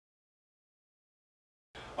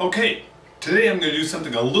Okay, today I'm going to do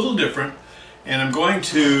something a little different, and I'm going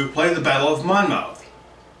to play the Battle of Monmouth.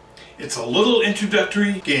 It's a little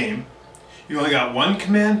introductory game. You only got one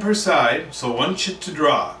command per side, so one chit to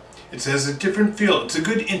draw. It has a different feel. It's a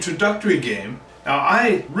good introductory game. Now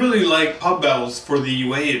I really like pub battles for the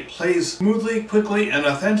way it plays smoothly, quickly, and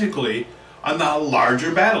authentically on the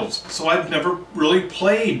larger battles. So I've never really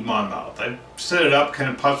played Monmouth. I've set it up, kind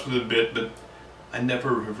of putzed with it a bit, but I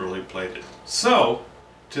never have really played it. So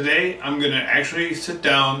today I'm going to actually sit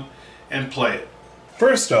down and play it.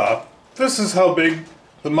 First off, this is how big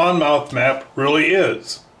the Monmouth map really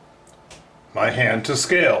is. My hand to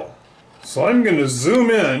scale. So I'm going to zoom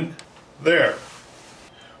in there.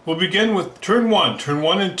 We'll begin with turn 1. Turn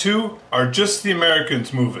 1 and 2 are just the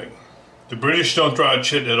Americans moving. The British don't draw a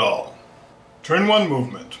chit at all. Turn 1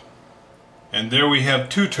 movement. And there we have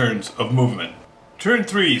 2 turns of movement. Turn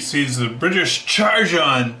 3 sees the British charge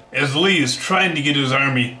on as Lee is trying to get his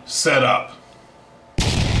army set up.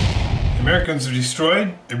 The Americans have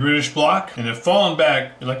destroyed the British bloc and have fallen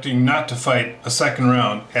back, electing not to fight a second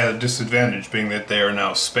round at a disadvantage, being that they are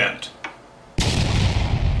now spent.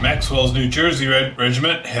 Maxwell's New Jersey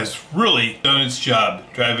regiment has really done its job,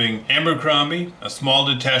 driving Abercrombie, a small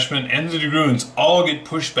detachment, and the dragoons all get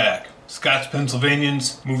pushed back. Scots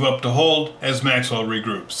Pennsylvanians move up to hold as Maxwell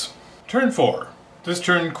regroups. Turn 4. This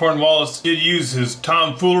turn Cornwallis did use his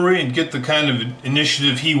tomfoolery and get the kind of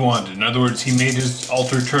initiative he wanted. In other words, he made his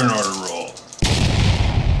alter turn order roll.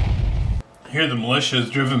 Here the militia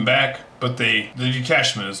is driven back, but the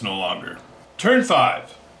detachment is no longer. Turn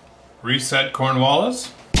 5. Reset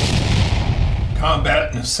Cornwallis.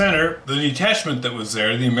 Combat in the center. The detachment that was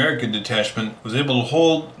there, the American detachment, was able to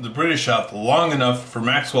hold the British off long enough for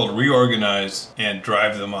Maxwell to reorganize and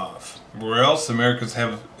drive them off. Where else, the Americans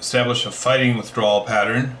have established a fighting withdrawal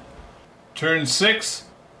pattern. Turn 6,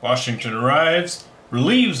 Washington arrives,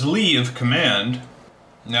 relieves Lee of command.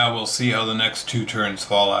 Now we'll see how the next 2 turns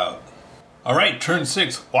fall out. Alright, turn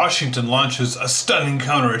 6, Washington launches a stunning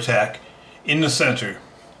counterattack in the center.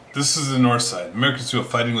 This is the north side. Americans do a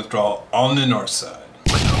fighting withdrawal on the north side.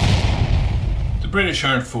 The British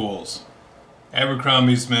aren't fools.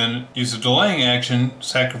 Abercrombie's men use a delaying action,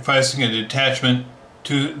 sacrificing a detachment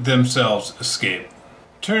to themselves escape.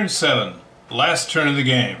 Turn 7, the last turn of the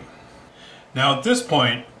game. Now at this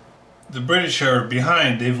point, the British are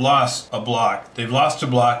behind. They've lost a block. They've lost a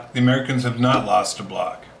block. The Americans have not lost a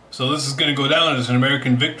block. So this is going to go down as an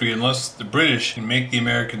American victory unless the British can make the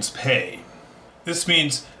Americans pay. This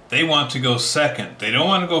means they want to go second. They don't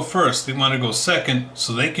want to go first. They want to go second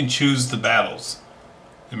so they can choose the battles.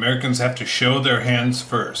 The Americans have to show their hands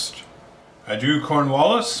first. I drew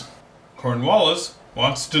Cornwallis. Cornwallis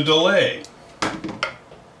wants to delay.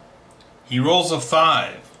 He rolls a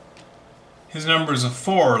 5. His number is a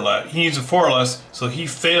 4 or less. He needs a 4 or less, so he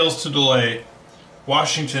fails to delay.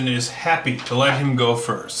 Washington is happy to let him go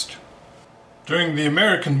first. During the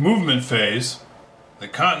American movement phase, the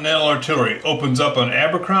Continental Artillery opens up on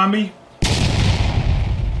Abercrombie,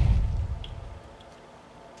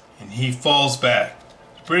 and he falls back.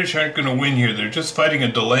 The British aren't going to win here. They're just fighting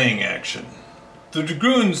a delaying action. The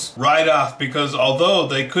dragoons ride off because although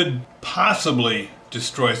they could possibly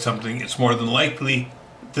destroy something, it's more than likely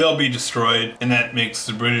they'll be destroyed, and that makes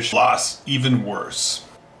the British loss even worse.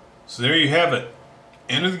 So there you have it.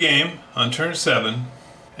 End of the game on turn 7.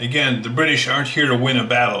 Again, the British aren't here to win a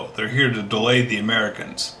battle. They're here to delay the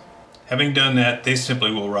Americans. Having done that, they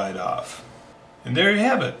simply will ride off. And there you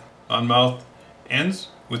have it. Monmouth ends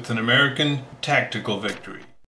with an American tactical victory.